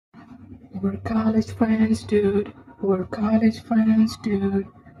We're college friends, dude. We're college friends, dude.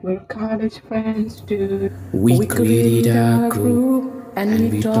 We're college friends, dude. We created a group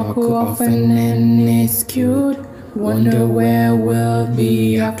and we talk often and it's cute. Wonder where we'll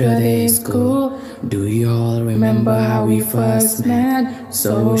be after this school. Do you all remember how we first met?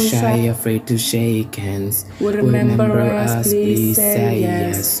 So shy, afraid to shake hands. Will remember us, please say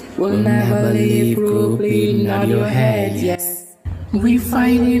yes. We'll never leave group, please nod your head, yes. We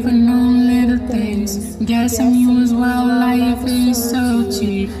fight even on little things. Guess you as well, life is so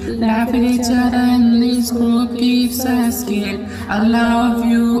cheap. Laugh at each other and this group keeps us scared. I love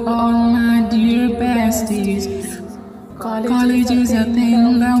you all, my dear besties. College is a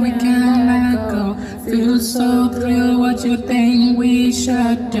thing that we can't let go. Feel so thrilled, what you think we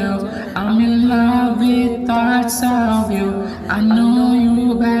should do? I'm in love with thoughts of you. I know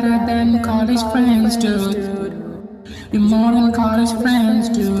you better than college friends do. You're more than college friends,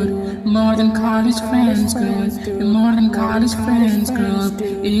 dude. More than college friends, girl. You're more than college friends, girl.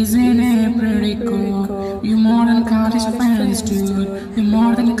 Isn't it pretty cool? You're more than college friends, dude. You're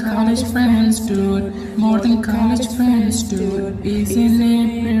more than college friends, dude. More than college friends, dude. Isn't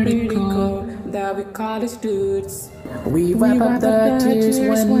it pretty cool that we college dudes? We wipe up the tears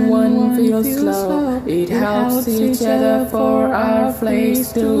when one feels slow. It helps each other for our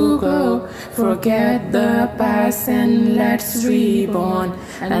flakes to go. Forget the past and let's reborn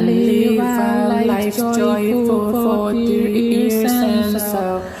and live our life joyful for 30 years and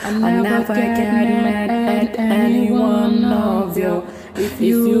so. I never get mad at any one of you. If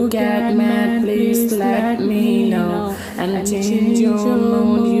you get mad, please let me know and change your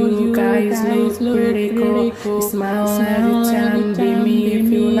mood. You guys look pretty cool. Smile every time, be me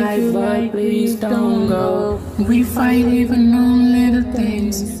if you like, but please don't go. We fight even on little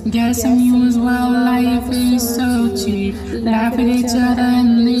things. Guess you as well, life is so cheap. Laugh at each other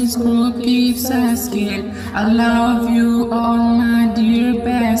and this group keeps us scared. I love you all, my dear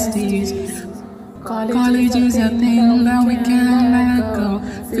besties. College is a thing that we can't let go.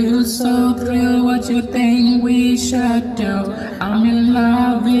 Feel so thrilled, what you think we should do? I'm in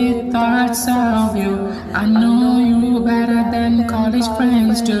love with thoughts of you. I know you better than college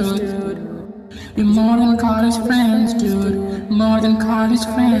friends do. You're more than college friends, dude. More than college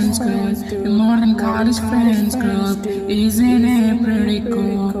friends, girl. You're more than college friends, girl. Isn't it pretty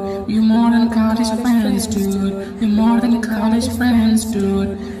cool? You're more than college friends, dude. You're more than college friends,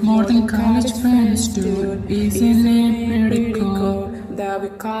 dude. More than college friends, dude. Isn't it pretty cool that we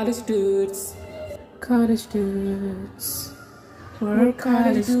college dudes? College dudes. We're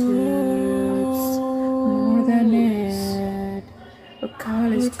college dudes. More than it. We're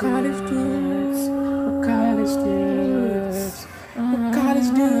college dudes. College dudes. We're college dudes. We're college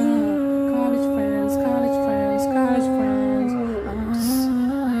dudes. College friends. College friends. College friends.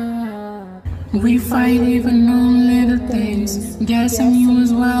 We fight even on little things. Guess you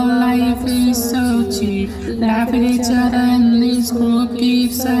as well, life is so cheap. Laugh at each other and this group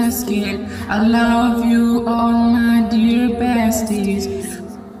keeps us scared. I love you all, my dear besties.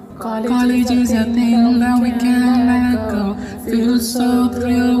 College is a thing that we can't let go. Feel so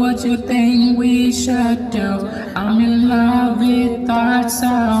thrilled, what you think we should do? I'm in love with thoughts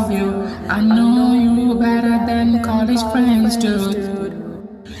of you. I know you better than college friends do.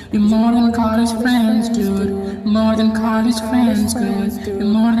 You're more than college friends, dude. More than college friends, girl. You're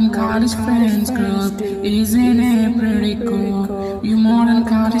more than college friends, girl. Isn't it pretty cool? You're more than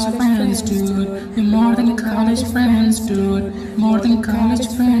college friends, dude. You're more than college friends, dude. More than college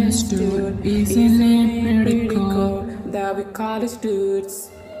friends, dude. Isn't it pretty cool that we college dudes?